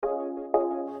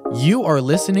You are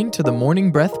listening to the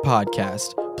Morning Breath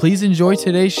Podcast. Please enjoy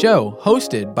today's show,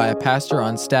 hosted by a pastor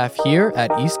on staff here at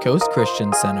East Coast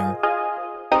Christian Center.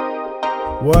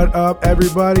 What up,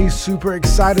 everybody? Super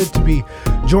excited to be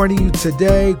joining you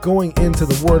today, going into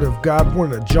the Word of God.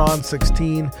 We're in John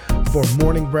 16 for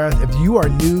Morning Breath. If you are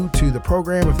new to the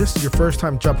program, if this is your first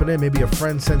time jumping in, maybe a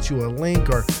friend sent you a link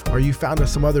or you found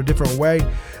us some other different way,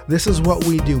 this is what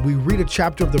we do. We read a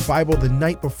chapter of the Bible the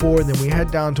night before, and then we head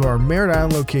down to our Merritt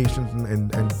Island location in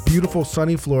beautiful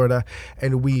sunny Florida,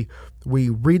 and we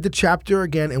read the chapter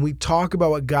again, and we talk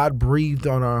about what God breathed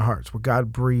on our hearts, what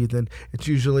God breathed. And it's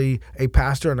usually a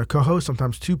pastor and a co-host,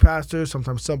 sometimes two pastors,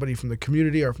 sometimes somebody from the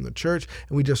community or from the church.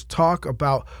 And we just talk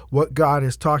about what God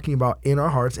is talking about in our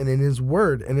hearts and in His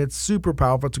Word. And it's super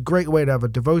powerful. It's a great way to have a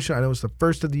devotion. I know it's the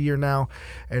first of the year now,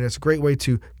 and it's a great way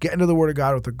to get into the Word of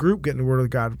God with a group, get into the Word of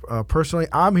God personally.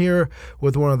 I'm here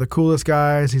with one of the coolest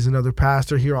guys. He's another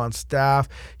pastor here on staff.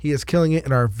 He is killing it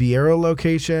in our Vieira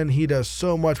location. He does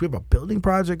so much. We have a building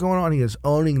project going on. He is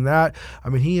owning that. I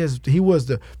mean, he was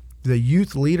the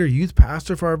youth leader, youth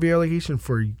pastor for our VA location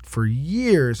for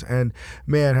years, and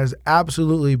man, has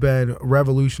absolutely been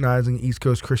revolutionizing East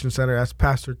Coast Christian Center. That's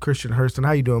Pastor Christian Hurston.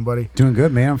 How you doing, buddy? Doing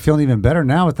good, man. I'm feeling even better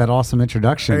now with that awesome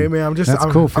introduction. Hey, man, That's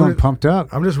cool. Feeling pumped up.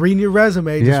 I'm just reading your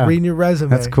resume.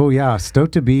 That's cool. Yeah,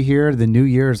 stoked to be here. The new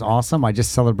year is awesome. I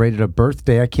just celebrated a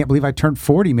birthday. I can't believe I turned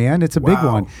 40, man. It's a big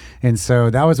one, and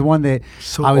so that was one that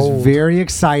I was very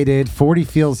excited. 40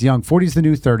 feels young. 40 is the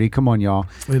new 30. Come on, y'all.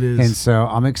 It is, and so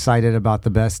I'm excited about the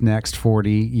best next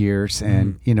 40 years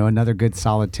and, another good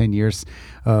solid 10 years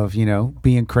of,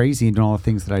 being crazy and doing all the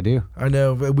things that I do. I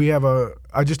know.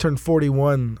 I just turned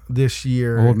 41 this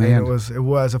year. Old man. And it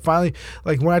was. And finally,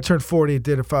 like when I turned 40,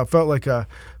 it felt like I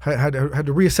had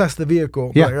to reassess the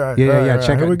vehicle. Yeah, like,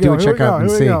 check it. Do a checkup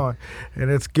and see.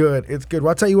 And it's good. It's good. Well,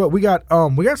 I'll tell you what, we got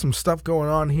some stuff going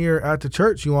on here at the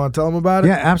church. You want to tell them about it?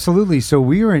 Yeah, absolutely. So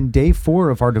we are in day 4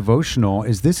 of our devotional.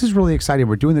 This is really exciting.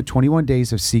 We're doing the 21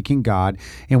 days of seeking God,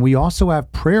 and we also have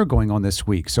prayer going on this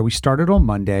week. So we started on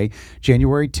Monday,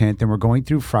 January 10th, and we're going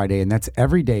through Friday, and that's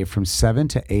every day from 7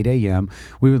 to 8 a.m.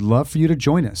 We would love for you to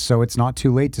join us. So it's not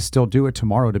too late to still do it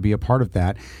tomorrow to be a part of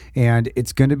that. And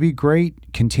it's going to be great.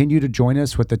 Continue to join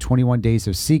us with the 21 days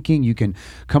of seeking. You can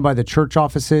come by the church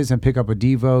offices and pick up a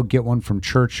Devo, get one from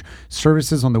church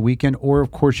services on the weekend, or of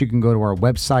course you can go to our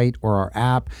website or our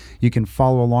app. You can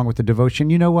follow along with the devotion.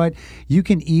 You know what? You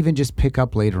can even just pick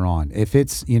up later on. If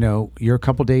it's, you're a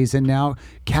couple days in now,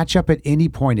 catch up at any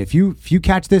point. If you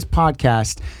catch this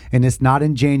podcast and it's not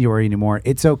in January anymore,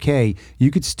 it's okay.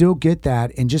 You could still get that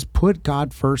and just put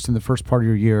God first in the first part of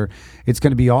your year. It's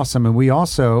going to be awesome. And we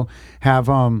also have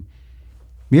a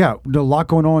lot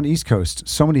going on East Coast.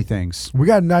 So many things. We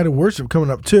got a night of worship coming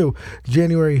up too,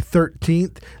 January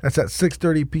 13th. That's at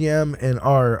 6:30 p.m. in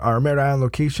our Merritt Island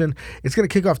location. It's going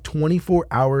to kick off 24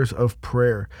 hours of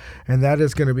prayer, and that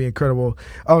is going to be incredible.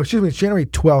 Oh, excuse me, it's January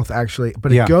 12th actually,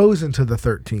 but it goes into the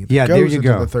 13th. Yeah, there you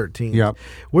go. The 13th. Yep.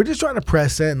 We're just trying to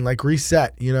press in, like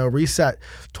reset. Reset.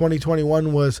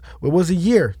 2021 was a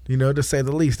year, to say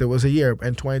the least. It was a year,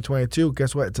 and 2022.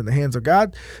 Guess what? It's in the hands of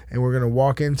God, and we're going to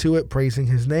walk into it praising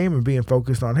His name and being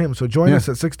focused on Him. So join us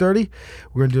at 6:30.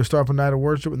 We're going to start a night of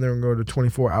worship, and then we're going to go to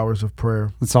 24 hours of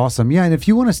prayer. That's awesome. Yeah, and if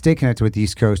you want to stay connected with the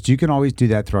East Coast, you can always do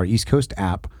that through our East Coast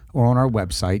app or on our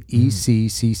website,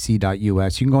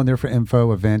 eccc.us. You can go in there for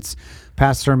info, events,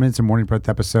 past sermons, and Morning Breath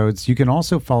episodes. You can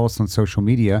also follow us on social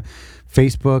media,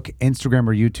 Facebook, Instagram,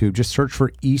 or YouTube. Just search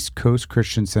for East Coast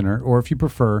Christian Center, or if you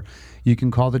prefer, you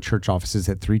can call the church offices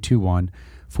at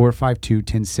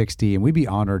 321-452-1060, and we'd be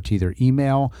honored to either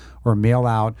email or mail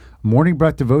out Morning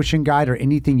Breath devotion guide or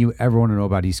anything you ever want to know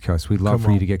about East Coast. We'd love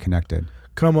for you to get connected.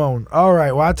 Come on. All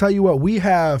right. Well, I'll tell you what, we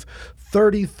have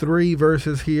 33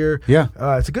 verses here. Yeah.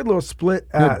 It's a good little split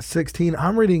at 16.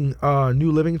 I'm reading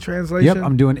New Living Translation. Yep,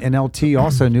 I'm doing NLT,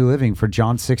 also New Living for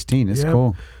John 16. It's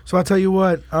cool. So I'll tell you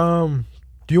what, do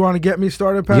you want to get me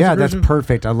started, Pastor Yeah, Christian? that's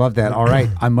perfect. I love that. All right.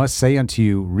 I must say unto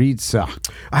you, read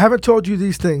I haven't told you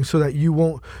these things so that you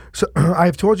won't. So I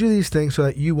have told you these things so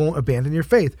that you won't abandon your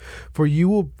faith, for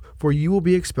you will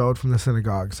be expelled from the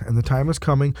synagogues, and the time is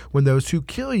coming when those who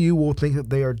kill you will think that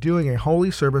they are doing a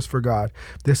holy service for God.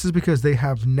 This is because they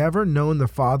have never known the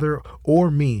Father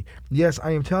or me. Yes,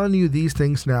 I am telling you these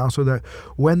things now so that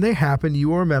when they happen, you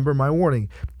will remember my warning.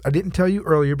 I didn't tell you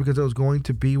earlier because I was going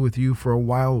to be with you for a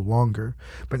while longer.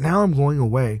 But now I'm going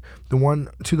away,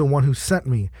 to the one who sent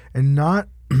me, and not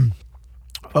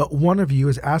one of you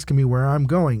is asking me where I'm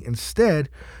going. Instead,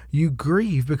 you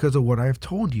grieve because of what I have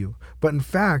told you. But in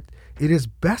fact, it is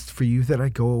best for you that I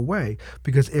go away,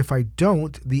 because if I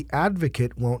don't, the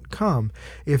advocate won't come.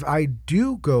 If I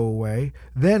do go away,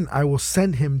 then I will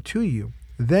send him to you.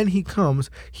 Then he comes,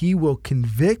 he will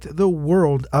convict the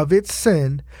world of its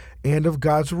sin and of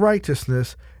God's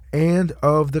righteousness and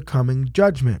of the coming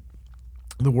judgment.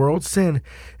 The world's sin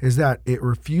is that it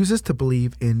refuses to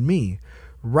believe in me.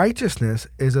 Righteousness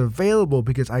is available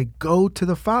because I go to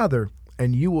the Father,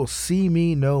 and you will see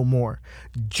me no more.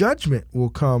 Judgment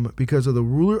will come because of the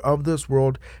ruler of this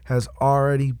world has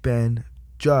already been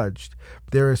judged.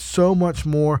 There is so much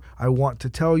more I want to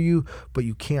tell you, but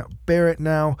you can't bear it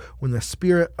now. When the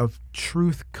Spirit of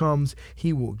truth comes,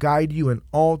 he will guide you in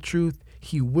all truth.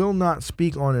 He will not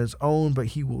speak on his own, but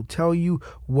he will tell you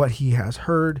what he has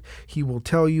heard. He will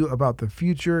tell you about the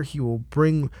future. He will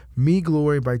bring me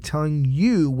glory by telling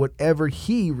you whatever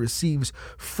he receives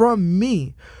from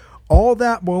me. All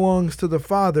that belongs to the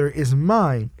Father is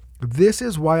mine. This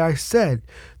is why I said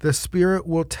the Spirit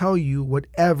will tell you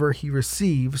whatever he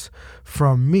receives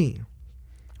from me.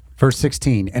 Verse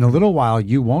 16, in a little while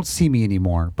you won't see me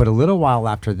anymore, but a little while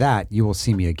after that you will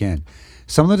see me again.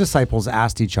 Some of the disciples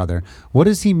asked each other, what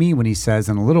does he mean when he says,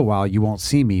 in a little while you won't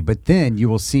see me, but then you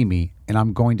will see me, and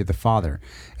I'm going to the Father?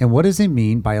 And what does he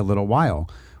mean by a little while?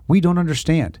 We don't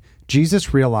understand.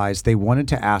 Jesus realized they wanted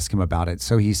to ask him about it,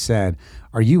 so he said,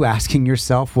 are you asking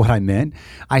yourself what I meant?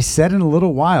 I said in a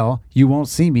little while you won't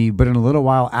see me, but in a little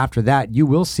while after that you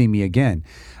will see me again.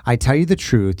 I tell you the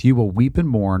truth, you will weep and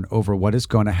mourn over what is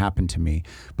going to happen to me,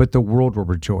 but the world will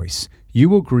rejoice. You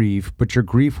will grieve, but your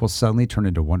grief will suddenly turn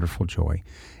into wonderful joy.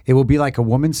 It will be like a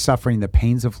woman suffering the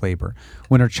pains of labor.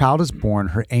 When her child is born,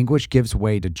 her anguish gives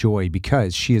way to joy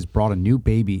because she has brought a new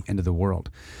baby into the world.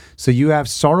 So you have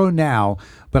sorrow now,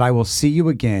 but I will see you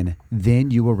again.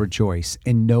 Then you will rejoice,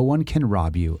 and no one can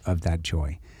rob you of that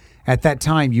joy. At that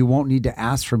time, you won't need to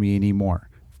ask for me anymore.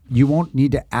 You won't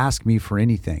need to ask me for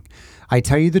anything. I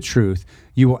tell you the truth,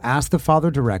 you will ask the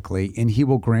Father directly, and he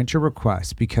will grant your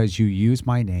request because you use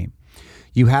my name.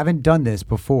 You haven't done this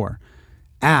before.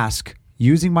 Ask,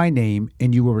 using my name,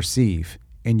 and you will receive,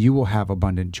 and you will have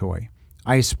abundant joy.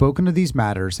 I have spoken of these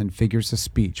matters in figures of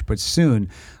speech, but soon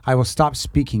I will stop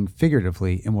speaking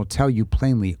figuratively and will tell you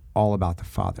plainly all about the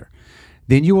Father.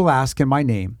 Then you will ask in my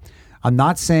name. I'm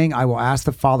not saying I will ask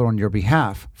the Father on your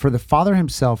behalf, for the Father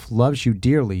himself loves you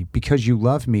dearly because you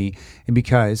love me and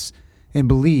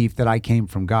believe that I came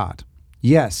from God.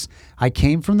 Yes, I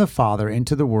came from the Father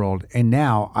into the world, and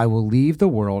now I will leave the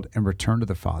world and return to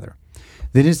the Father.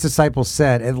 Then his disciples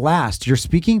said, at last, you're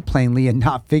speaking plainly and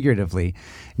not figuratively.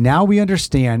 Now we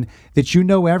understand that you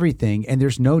know everything, and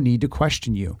there's no need to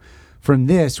question you. From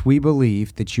this, we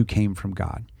believe that you came from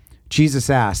God. Jesus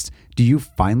asked, do you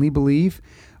finally believe?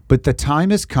 But the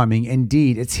time is coming,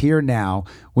 indeed, it's here now,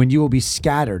 when you will be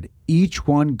scattered, each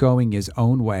one going his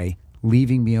own way,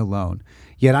 leaving me alone.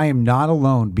 Yet I am not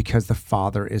alone because the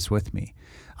Father is with me.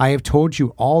 I have told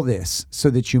you all this so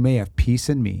that you may have peace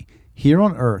in me. Here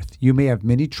on earth you may have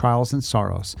many trials and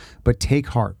sorrows, but take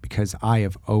heart because I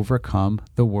have overcome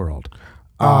the world.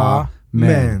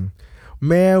 Amen.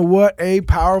 Man, what a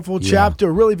powerful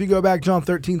chapter. Really, if you go back, John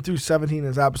 13 through 17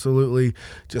 is absolutely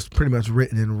just pretty much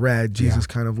written in red. Jesus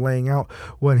kind of laying out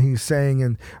what he's saying.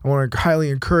 And I want to highly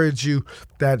encourage you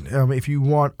that if you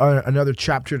want another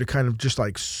chapter to kind of just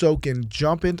like soak and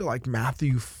jump into like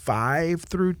Matthew 5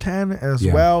 through 10 as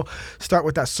well. Start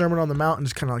with that Sermon on the Mount and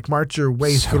just kind of like march your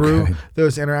way through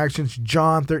those interactions.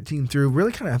 John 13 through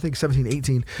really kind of, I think, 17,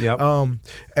 18. Yep.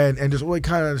 And just really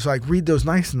kind of just like read those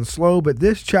nice and slow. But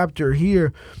this chapter here,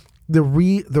 the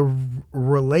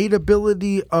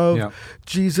relatability of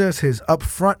Jesus, his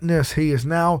upfrontness, he is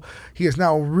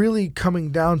now really coming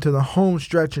down to the home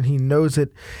stretch, and he knows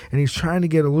it, and he's trying to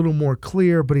get a little more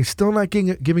clear, but he's still not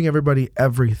giving everybody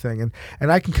everything,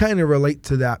 and I can kind of relate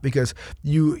to that because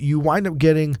you wind up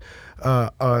getting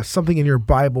something in your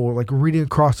Bible, like reading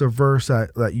across a verse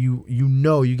that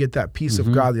you get that peace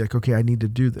of God. You're like, okay, I need to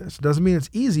do this. It doesn't mean it's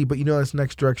easy, but you know that's the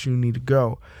next direction you need to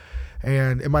go.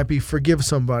 And it might be forgive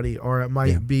somebody, or it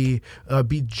might be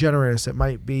generous. It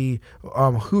might be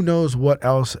who knows what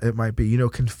else it might be.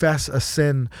 Confess a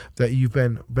sin that you've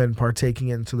been partaking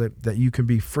in, so that you can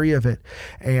be free of it.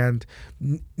 And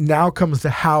now comes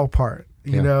the how part.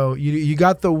 You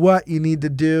got the what you need to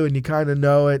do, and you kind of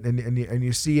know it, and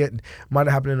you see it. And it might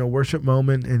have happened in a worship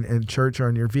moment in church or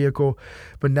in your vehicle,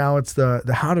 but now it's the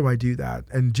how do I do that?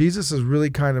 And Jesus is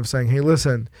really kind of saying, hey,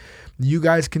 listen, you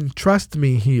guys can trust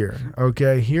me here,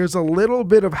 okay? Here's a little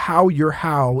bit of how your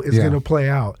how is going to play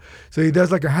out. So he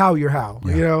does like a how your how,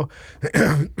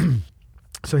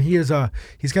 So he's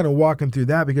kind of walking through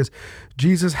that because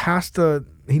Jesus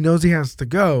he knows he has to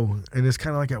go. And it's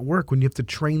kind of like at work when you have to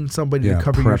train somebody to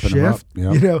cover your shift.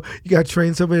 Yep. You know, you got to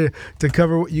train somebody to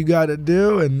cover what you got to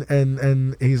do.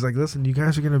 And he's like, listen, you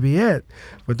guys are going to be it,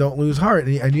 but don't lose heart.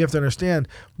 And you have to understand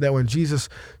that when Jesus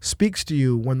speaks to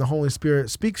you, when the Holy Spirit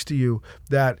speaks to you,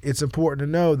 that it's important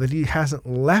to know that he hasn't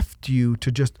left you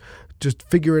to just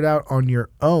figure it out on your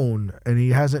own. And he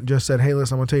hasn't just said, hey,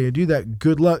 listen, I'm going to tell you to do that.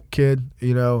 Good luck, kid.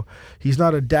 You know, he's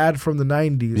not a dad from the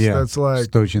 90s. Yeah. That's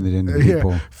like, throws you into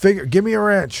people. Give me a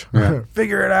wrench. Yeah.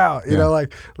 Figure it out. You Yeah. know,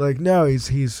 like no,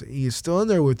 he's still in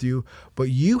there with you, but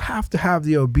you have to have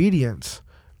the obedience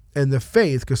and the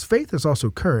faith, because faith is also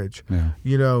courage,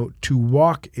 you know, to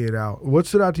walk it out. What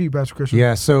stood out to you, Pastor Christian?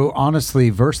 Yeah, so honestly,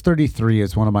 verse 33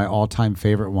 is one of my all-time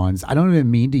favorite ones. I don't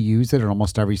even mean to use it in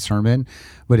almost every sermon,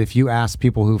 but if you ask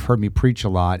people who've heard me preach a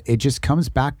lot, it just comes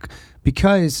back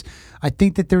because I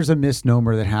think that there's a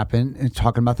misnomer that happened, and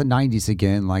talking about the 90s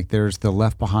again, like there's the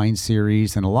Left Behind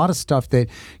series and a lot of stuff that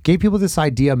gave people this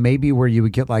idea maybe where you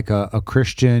would get like a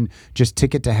Christian just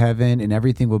ticket to heaven and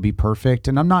everything will be perfect.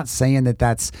 And I'm not saying that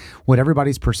that's what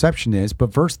everybody's perception is,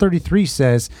 but verse 33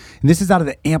 says, and this is out of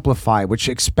the Amplify, which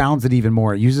expounds it even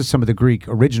more. It uses some of the Greek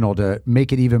original to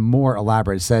make it even more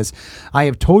elaborate. It says, I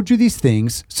have told you these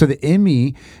things so that in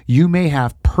me you may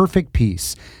have perfect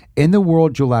peace. In the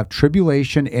world, you'll have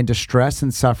tribulation and distress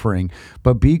and suffering,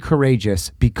 but be courageous,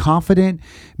 be confident,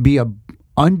 be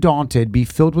undaunted, be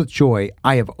filled with joy.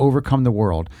 I have overcome the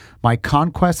world. My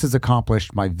conquest is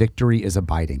accomplished. My victory is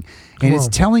abiding. And it's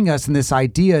telling us in this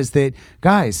idea is that,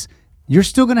 guys, you're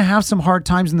still going to have some hard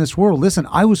times in this world. Listen,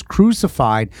 I was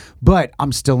crucified, but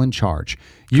I'm still in charge.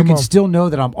 You can still know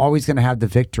that I'm always going to have the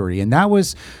victory. And that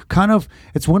was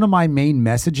it's one of my main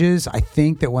messages, I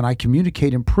think, that when I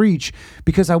communicate and preach,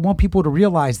 because I want people to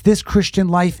realize this Christian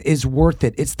life is worth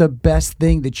it. It's the best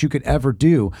thing that you could ever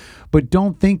do. But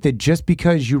don't think that just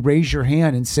because you raise your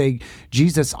hand and say,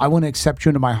 Jesus, I want to accept you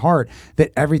into my heart,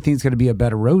 that everything's going to be a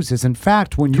bed of roses. In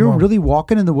fact, when you're really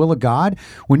walking in the will of God,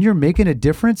 when you're making a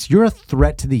difference, you're a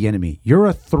threat to the enemy. You're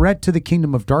a threat to the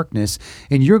kingdom of darkness,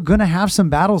 and you're going to have some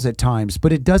battles at times,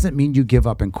 but it doesn't mean you give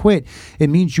up and quit. It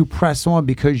means you press on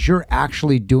because you're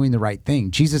actually doing the right thing.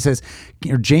 Jesus says,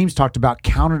 or James talked about,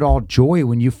 count it all joy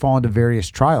when you fall into various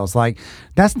trials. Like,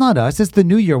 that's not us. It's the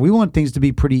new year. We want things to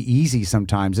be pretty easy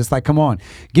sometimes. It's like, come on,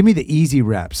 give me the easy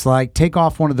reps. Like, take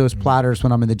off one of those platters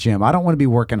when I'm in the gym. I don't want to be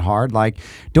working hard. Like,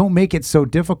 don't make it so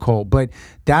difficult. But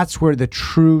that's where the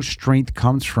true strength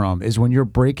comes from, is when you're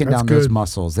breaking down those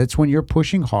muscles. It's when you're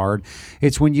pushing hard.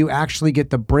 It's when you actually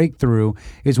get the breakthrough,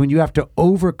 is when you have to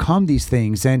overcome these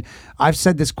things. And I've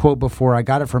said this quote before. I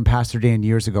got it from Pastor Dan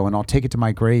years ago, and I'll take it to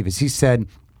my grave. Is he said,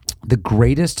 the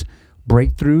greatest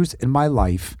breakthroughs in my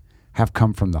life have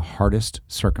come from the hardest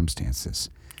circumstances.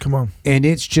 Come on. And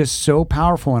it's just so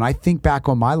powerful. And I think back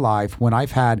on my life when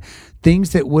I've had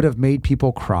things that would have made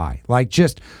people cry, like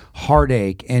just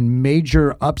heartache and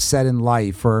major upset in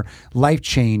life, or life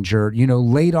change, or,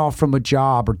 laid off from a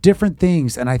job, or different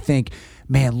things. And I think,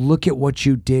 man, look at what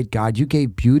you did, God. You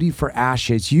gave beauty for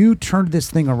ashes. You turned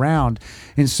this thing around.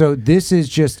 And so this is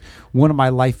just one of my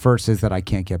life verses that I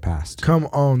can't get past. Come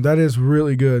on. That is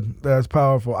really good. That's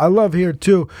powerful. I love here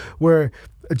too, where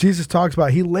Jesus talks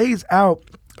about, he lays out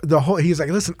he's like,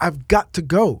 listen, I've got to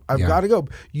go. I've got to go.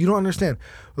 You don't understand.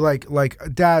 Like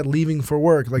dad leaving for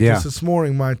work. Like just this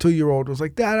morning, my 2-year-old was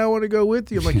like, Dad, I want to go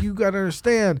with you. I'm like, you got to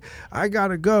understand. I got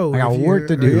to go. I got work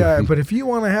to do. Yeah, but if you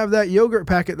want to have that yogurt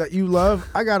packet that you love,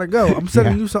 I got to go. I'm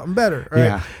sending you something better. Right?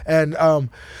 Yeah. And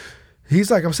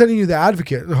he's like, I'm sending you the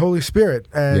advocate, the Holy Spirit.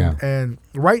 And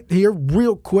right here,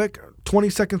 real quick,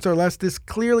 20 seconds or less, this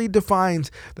clearly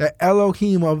defines the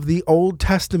Elohim of the Old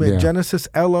Testament. Genesis,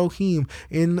 Elohim.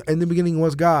 In the beginning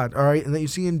was God. All right. And then you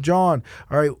see in John,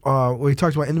 all right, where he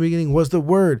talks about in the beginning was the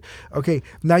Word. Okay.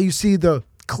 Now you see the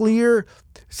clear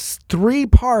 3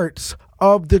 parts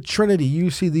of the Trinity. You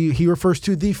see he refers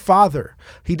to the Father.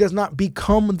 He does not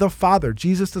become the Father.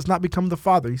 Jesus does not become the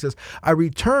Father. He says, I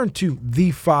return to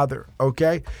the Father.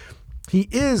 Okay. He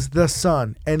is the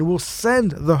Son and will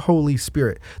send the Holy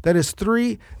Spirit. That is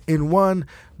 3 in 1,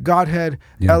 Godhead,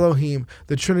 Elohim.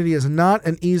 The Trinity is not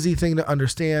an easy thing to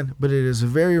understand, but it is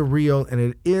very real, and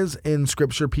it is in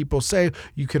Scripture. People say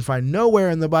you can find nowhere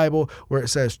in the Bible where it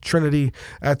says Trinity.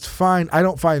 That's fine. I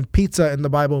don't find pizza in the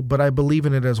Bible, but I believe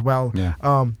in it as well. Yeah.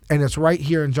 And it's right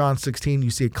here in John 16. You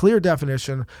see a clear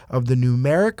definition of the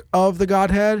numeric of the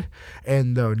Godhead,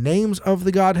 and the names of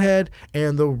the Godhead,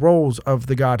 and the roles of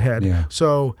the Godhead. Yeah.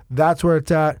 So that's where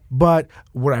it's at. But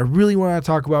what I really want to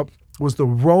talk about, was the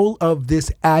role of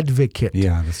this advocate.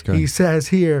 Yeah, that's good. He says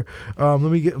here, let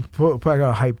me I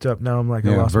got hyped up now. I'm like,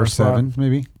 I lost verse my thought. 7,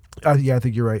 maybe. Yeah, I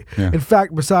think you're right. Yeah. In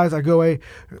fact, besides, I go away,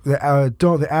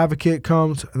 the advocate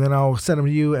comes, and then I'll send him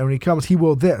to you. And when he comes, he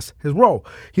will his role.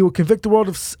 He will convict the world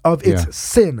of its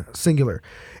sin, singular,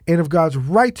 and of God's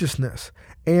righteousness,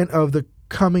 and of the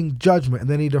coming judgment. And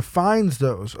then he defines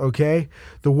those, okay?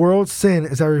 The world's sin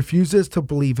is that it refuses to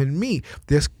believe in me.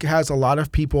 This has a lot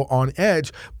of people on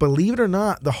edge. Believe it or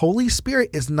not, the Holy Spirit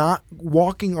is not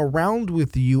walking around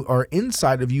with you or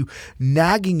inside of you,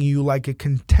 nagging you like a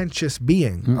contentious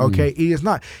being, okay? He is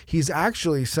not. He's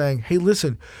actually saying, hey,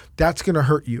 listen, that's going to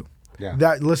hurt you.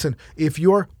 Yeah. Listen, if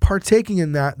you're partaking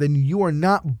in that, then you are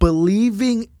not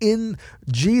believing in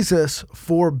Jesus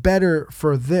for better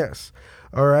for this.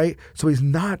 All right. So he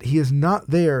is not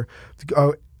there.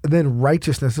 Then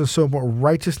righteousness is so important.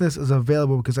 Righteousness is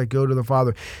available because I go to the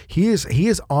Father. He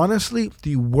is honestly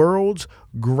the world's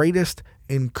greatest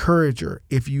encourager.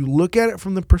 If you look at it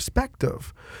from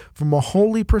a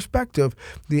holy perspective,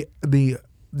 the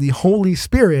Holy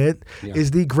Spirit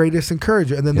is the greatest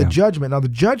encourager. And then the judgment. Now the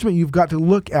judgment you've got to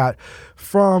look at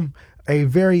from a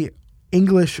very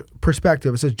English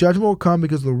perspective. It says judgment will come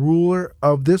because the ruler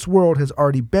of this world has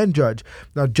already been judged.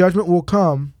 Now judgment will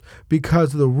come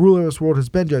because the ruler of this world has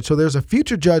been judged. So there's a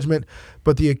future judgment,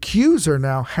 but the accuser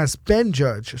now has been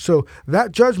judged. So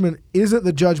that judgment isn't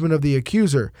the judgment of the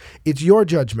accuser. It's your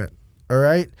judgment. All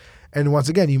right. And once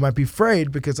again, you might be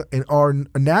afraid because in our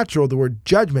natural, the word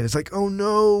judgment, it's like, oh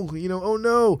no, oh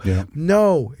no. Yeah.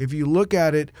 No, if you look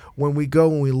at it, when we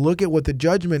look at what the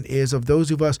judgment is of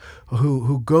those of us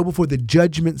who go before the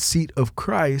judgment seat of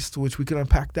Christ, which we can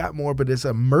unpack that more, but it's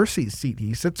a mercy seat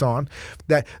he sits on,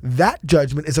 that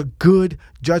judgment is a good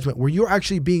judgment where you're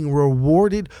actually being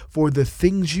rewarded for the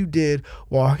things you did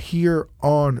while here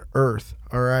on earth.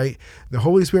 All right. The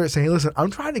Holy Spirit saying, hey, listen,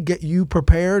 I'm trying to get you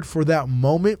prepared for that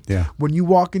moment when you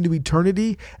walk into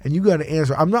eternity and you got to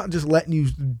answer. I'm not just letting you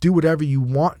do whatever you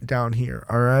want down here.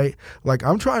 All right. Like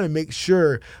I'm trying to make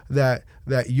sure that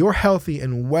you're healthy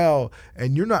and well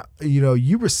and you're not,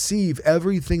 you receive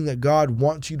everything that God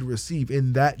wants you to receive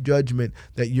in that judgment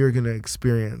that you're going to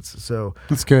experience. So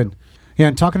that's good. Yeah,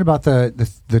 and talking about the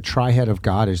trihead of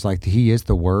God is like he is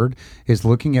the Word, is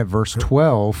looking at verse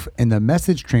 12 in the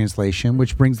Message translation,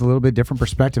 which brings a little bit different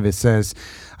perspective. It says,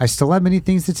 I still have many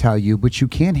things to tell you, but you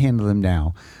can't handle them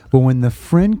now. But when the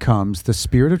friend comes, the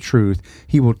Spirit of truth,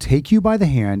 he will take you by the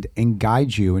hand and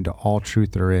guide you into all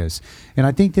truth there is. And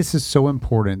I think this is so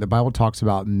important. The Bible talks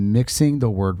about mixing the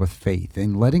word with faith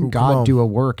and letting God do a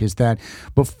work. Is that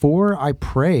before I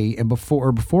pray and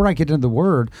before I get into the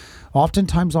word,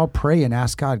 oftentimes I'll pray and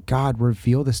ask God,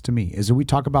 reveal this to me. As we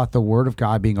talk about the word of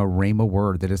God being a rhema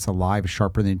word, that it's alive,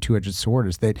 sharper than a two-edged sword,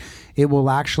 is that it will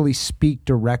actually speak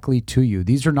directly to you.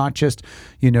 These are not just,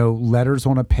 letters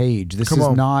on a page. This is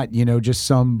not, just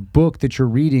some book that you're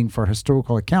reading for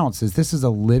historical accounts. This is a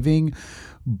living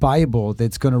Bible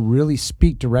that's going to really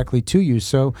speak directly to you.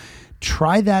 So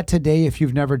try that today if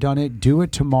you've never done it. Do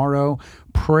it tomorrow.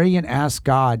 Pray and ask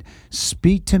God,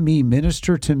 speak to me,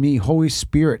 minister to me, Holy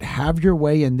Spirit, have your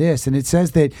way in this. And it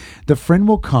says that the friend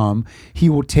will come, he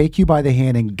will take you by the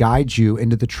hand and guide you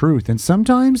into the truth. And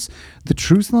sometimes the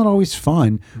truth's not always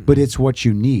fun, but it's what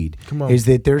you need. Is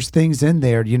that there's things in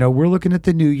there. We're looking at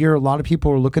the new year. A lot of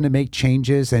people are looking to make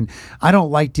changes. And I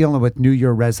don't like dealing with New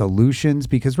Year resolutions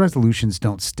because resolutions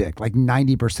don't stick. Like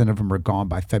 90% of them are gone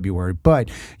by February. But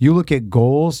you look at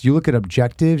goals, you look at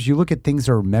objectives, you look at things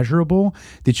that are measurable,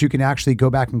 that you can actually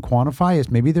go back and quantify. Is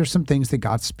maybe there's some things that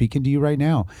God's speaking to you right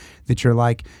now that you're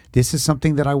like, this is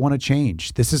something that I want to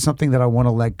change. This is something that I want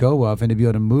to let go of and to be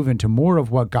able to move into more of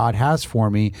what God has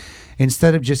for me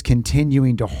instead of just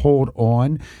continuing to hold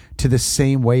on to the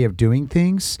same way of doing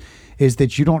things. Is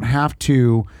that you don't have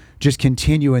to just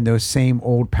continue in those same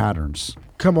old patterns.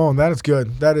 Come on, that is good.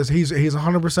 He's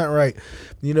 100% right.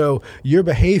 Your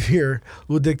behavior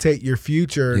will dictate your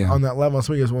future on that level.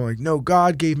 Somebody goes, well, like, no,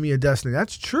 God gave me a destiny.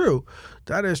 That's true.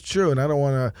 That is true. And I don't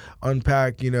want to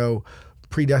unpack,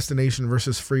 predestination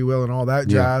versus free will and all that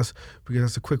jazz because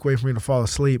that's a quick way for me to fall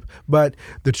asleep. But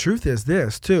the truth is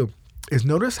this too, is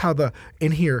notice how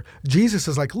in here, Jesus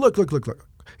is like, look.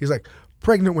 He's like,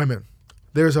 pregnant women.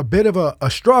 There's a bit of a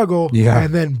struggle,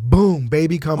 and then boom,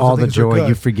 baby comes. All the joy,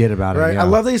 you forget about right? it. I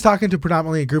love that he's talking to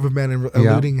predominantly a group of men and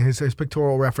alluding his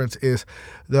pictorial reference is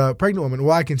the pregnant woman.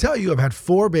 Well, I can tell you I've had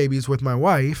 4 babies with my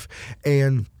wife,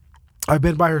 and I've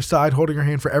been by her side holding her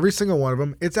hand for every single one of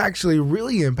them. It's actually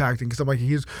really impacting because I'm like,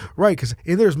 he's right. Because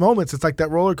there's moments, it's like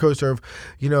that roller coaster of,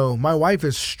 my wife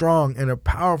is strong and a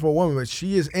powerful woman, but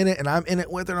she is in it and I'm in it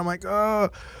with her. And I'm like, oh,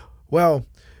 well,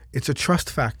 It's a trust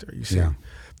factor, you see. Yeah.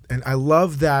 And I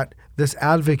love that this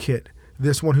advocate,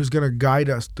 this one who's going to guide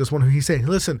us, this one who he's saying,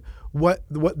 listen, what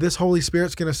this Holy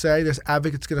Spirit's going to say, this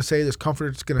advocate's going to say, this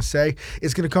comforter's going to say,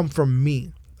 is going to come from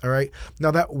me. All right.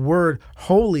 Now that word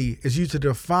holy is used to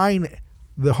define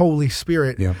the Holy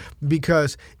Spirit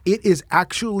because it is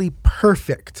actually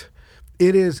perfect.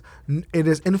 It is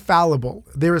infallible.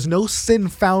 There is no sin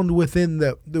found within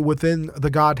the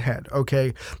Godhead.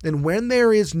 Okay. And when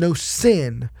there is no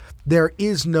sin, there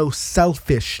is no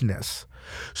selfishness.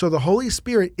 So the Holy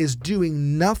Spirit is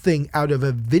doing nothing out of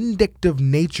a vindictive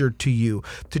nature to you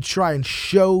to try and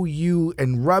show you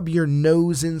and rub your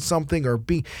nose in something or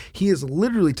be. He is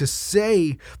literally, to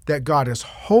say that God is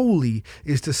holy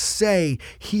is to say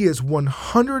he is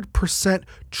 100%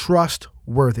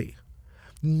 trustworthy.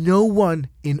 No one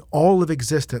in all of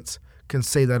existence can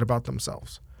say that about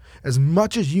themselves. As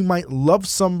much as you might love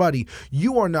somebody,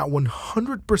 you are not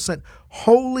 100%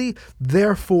 holy,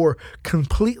 therefore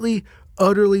completely,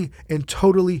 utterly, and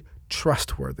totally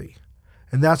trustworthy.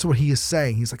 And that's what he is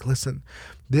saying. He's like, listen,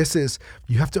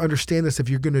 you have to understand this if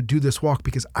you're going to do this walk,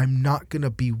 because I'm not going to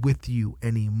be with you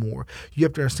anymore. You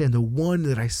have to understand the one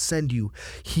that I send you,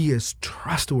 he is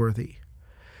trustworthy.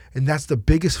 And that's the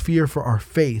biggest fear for our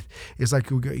faith is like,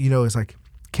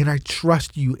 can I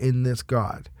trust you in this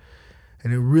God?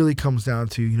 And it really comes down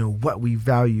to, what we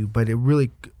value, but the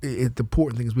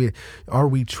important thing is are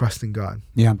we trusting God?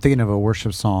 Yeah, I'm thinking of a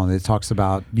worship song that talks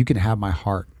about, you can have my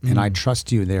heart and I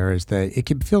trust you. There is that it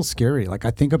can feel scary. Like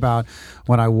I think about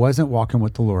when I wasn't walking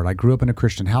with the Lord. I grew up in a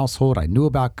Christian household. I knew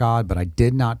about God, but I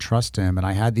did not trust him. And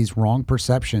I had these wrong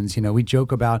perceptions. We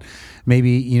joke about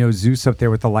maybe, Zeus up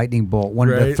there with the lightning bolt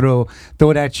wanted to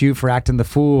throw it at you for acting the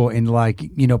fool and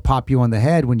pop you on the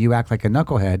head when you act like a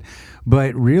knucklehead.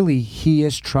 But really, he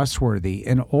is trustworthy.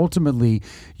 And ultimately,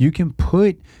 you can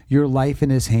put your life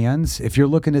in his hands. If you're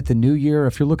looking at the new year,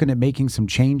 if you're looking at making some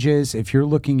changes, if you're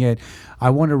looking at,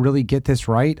 I want to really get this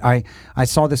right. I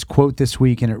saw this quote this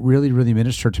week and it really, really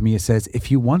ministered to me. It says, if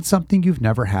you want something you've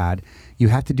never had, you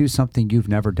have to do something you've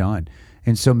never done.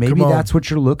 And so maybe that's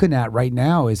what you're looking at right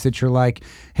now, is that you're like,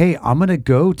 hey, I'm going to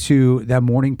go to that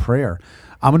morning prayer.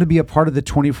 I'm going to be a part of the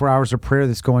 24 hours of prayer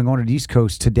that's going on at East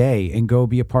Coast today and go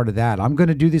be a part of that. I'm going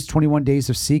to do these 21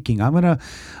 days of seeking. I'm going to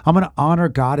honor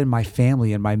God in my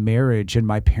family and my marriage and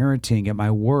my parenting and my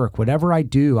work. Whatever I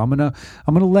do, I'm going to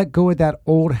let go of that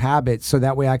old habit so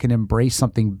that way I can embrace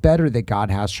something better that God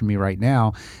has for me right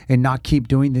now and not keep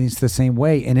doing things the same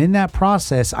way. And in that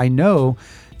process, I know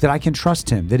that I can trust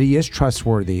him, that he is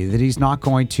trustworthy, that he's not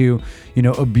going to,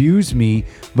 abuse me,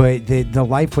 but that the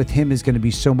life with him is going to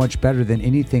be so much better than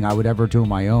anything I would ever do on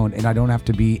my own, and I don't have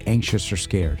to be anxious or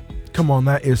scared. Come on,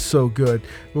 that is so good.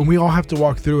 When we all have to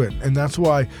walk through it. And that's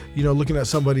why, looking at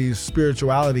somebody's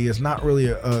spirituality is not really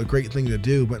a great thing to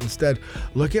do, but instead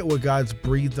look at what God's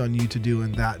breathed on you to do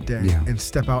in that day and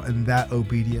step out in that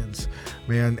obedience.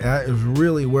 Man, that is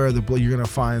really where you're going to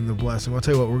find the blessing. I'll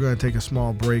tell you what, we're going to take a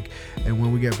small break. And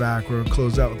when we get back, we're going to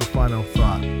close out with a final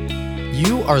thought.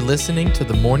 You are listening to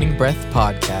the Morning Breath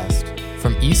Podcast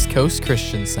from East Coast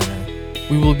Christian Center.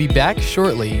 We will be back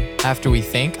shortly after we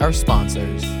thank our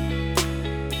sponsors.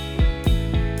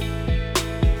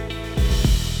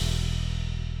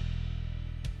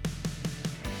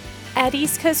 At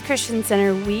East Coast Christian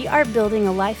Center, we are building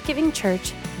a life-giving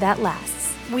church that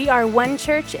lasts. We are one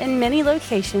church in many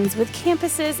locations with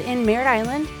campuses in Merritt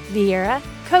Island, Viera,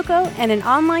 Cocoa, and an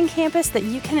online campus that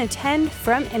you can attend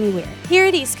from anywhere. Here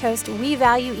at East Coast, we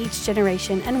value each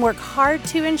generation and work hard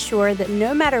to ensure that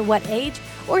no matter what age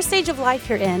or stage of life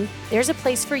you're in, there's a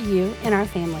place for you in our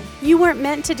family. You weren't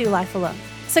meant to do life alone,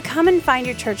 so come and find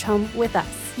your church home with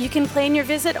us. You can plan your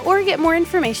visit or get more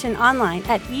information online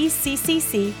at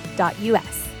eccc.us.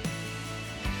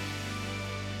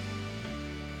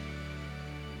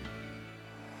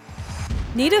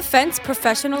 Need a fence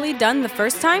professionally done the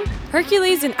first time?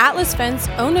 Hercules and Atlas Fence,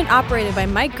 owned and operated by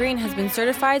Mike Green, has been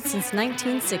certified since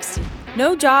 1960.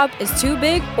 No job is too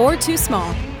big or too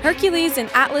small. Hercules and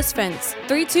Atlas Fence,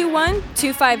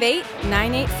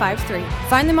 321-258-9853.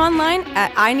 Find them online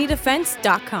at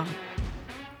ineedafence.com.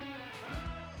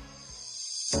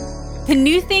 The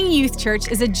New Thing Youth Church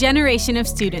is a generation of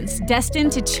students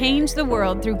destined to change the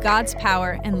world through God's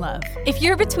power and love. If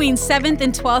you're between 7th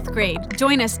and 12th grade,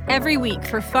 join us every week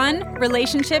for fun,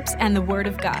 relationships, and the Word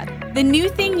of God. The New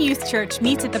Thing Youth Church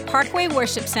meets at the Parkway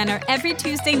Worship Center every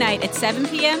Tuesday night at 7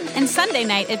 p.m. and Sunday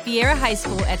night at Viera High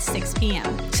School at 6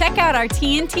 p.m. Check out our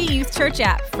TNT Youth Church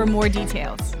app for more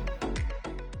details.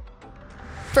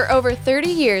 For over 30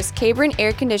 years, Cabron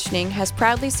Air Conditioning has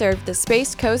proudly served the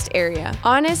Space Coast area.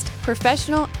 Honest,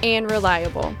 professional, and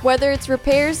reliable. Whether it's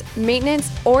repairs,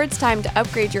 maintenance, or it's time to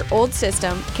upgrade your old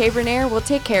system, Cabron Air will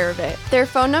take care of it. Their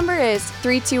phone number is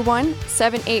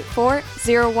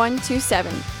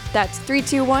 321-784-0127. That's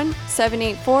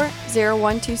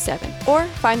 321-784-0127. Or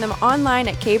find them online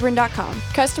at cabron.com.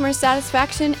 Customer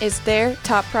satisfaction is their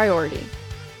top priority.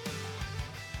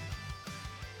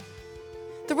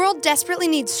 The world desperately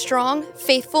needs strong,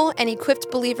 faithful, and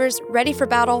equipped believers ready for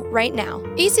battle right now.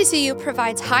 ECCU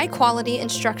provides high-quality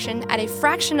instruction at a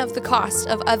fraction of the cost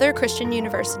of other Christian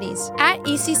universities. At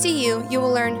ECCU, you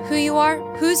will learn who you are,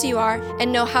 whose you are,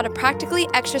 and know how to practically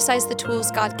exercise the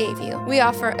tools God gave you. We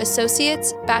offer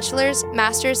associates, bachelor's,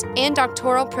 master's, and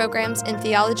doctoral programs in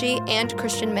theology and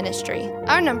Christian ministry.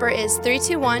 Our number is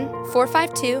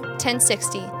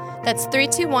 321-452-1060. That's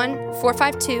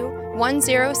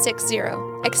 321-452-1060.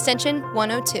 Extension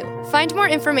 102. Find more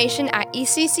information at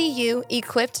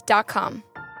eccuequipped.com.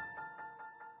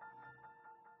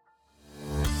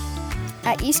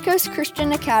 At East Coast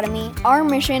Christian Academy, our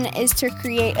mission is to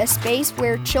create a space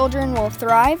where children will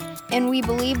thrive, and we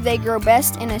believe they grow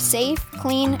best in a safe,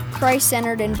 clean,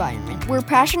 Christ-centered environment. We're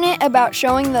passionate about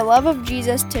showing the love of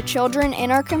Jesus to children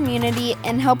in our community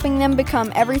and helping them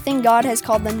become everything God has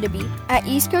called them to be. At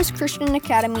East Coast Christian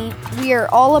Academy, we are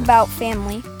all about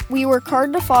family. We work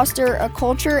hard to foster a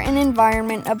culture and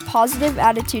environment of positive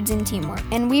attitudes and teamwork,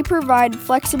 and we provide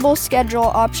flexible schedule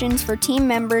options for team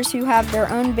members who have their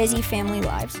own busy family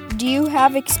lives. Do you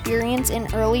have experience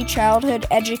in early childhood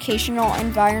educational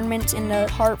environments in the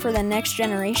heart for the next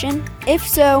generation? If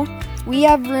so, we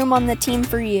have room on the team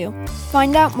for you.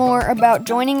 Find out more about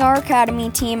joining our Academy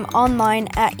team online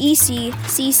at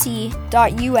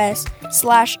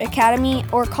eccc.us/academy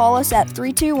or call us at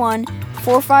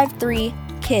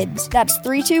 321-453-KIDS. That's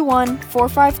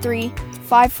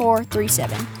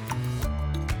 321-453-5437.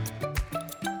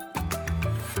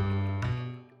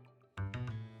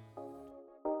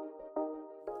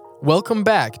 Welcome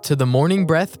back to the Morning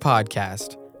Breath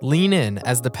Podcast. Lean in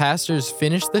as the pastors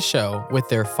finish the show with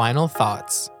their final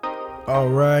thoughts. All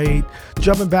right,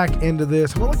 jumping back into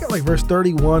this, we'll look at verse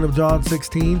 31 of John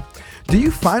 16. Do you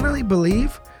finally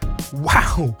believe?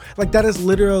 Wow, that is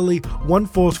literally one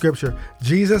full scripture.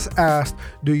 Jesus asked,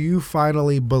 do you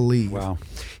finally believe? Wow.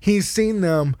 He's seen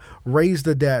them raise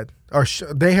the dead, or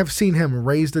they have seen him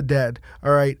raise the dead,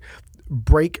 all right,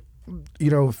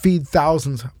 feed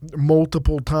thousands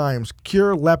multiple times,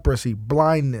 cure leprosy,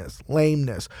 blindness,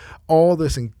 lameness, all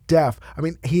this, and deaf.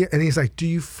 He's like, do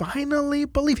you finally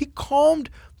believe? He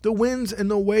calmed the winds and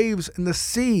the waves and the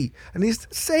sea. And he's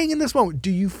saying in this moment,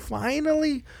 do you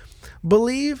finally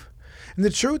believe? And the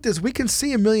truth is, we can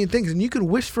see a million things, and you can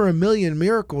wish for a million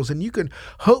miracles, and you can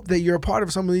hope that you're a part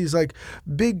of some of these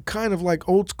big kind of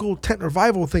old school tent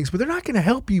revival things, but they're not going to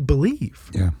help you believe.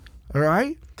 Yeah. All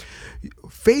right?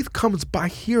 Faith comes by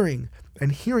hearing,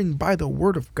 and hearing by the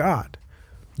word of God.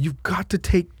 You've got to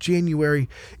take January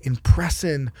and press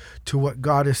in to what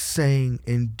God is saying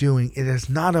and doing. It is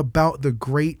not about the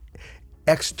great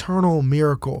external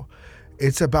miracle.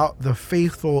 It's about the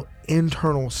faithful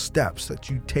internal steps that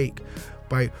you take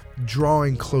by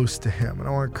drawing close to him. And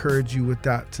I want to encourage you with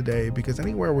that today, because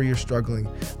anywhere where you're struggling,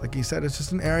 like he said, it's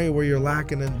just an area where you're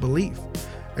lacking in belief.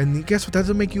 And guess what? That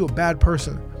doesn't make you a bad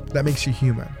person. That makes you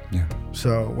human. Yeah.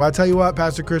 So, I tell you what,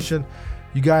 Pastor Christian,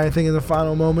 you got anything in the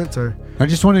final moments? Or I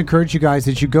just want to encourage you guys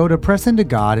that you go to press into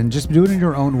God and just do it in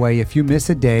your own way. If you miss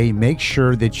a day, make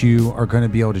sure that you are going to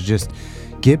be able to just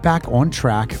get back on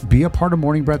track, be a part of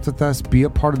Morning Breath with us, be a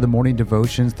part of the morning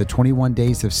devotions, the 21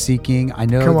 days of seeking. I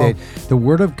know that the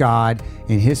Word of God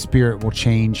and His Spirit will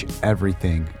change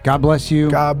everything. God bless you.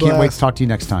 God bless. Can't wait to talk to you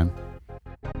next time.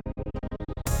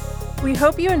 We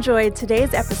hope you enjoyed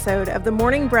today's episode of the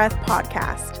Morning Breath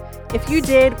Podcast. If you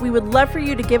did, we would love for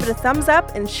you to give it a thumbs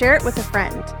up and share it with a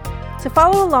friend. To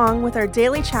follow along with our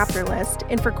daily chapter list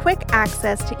and for quick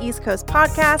access to East Coast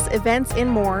podcasts, events, and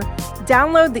more,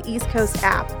 download the East Coast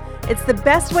app. It's the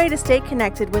best way to stay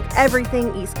connected with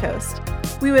everything East Coast.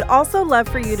 We would also love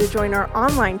for you to join our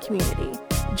online community.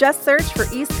 Just search for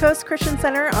East Coast Christian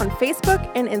Center on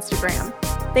Facebook and Instagram.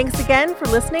 Thanks again for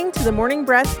listening to the Morning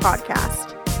Breath Podcast.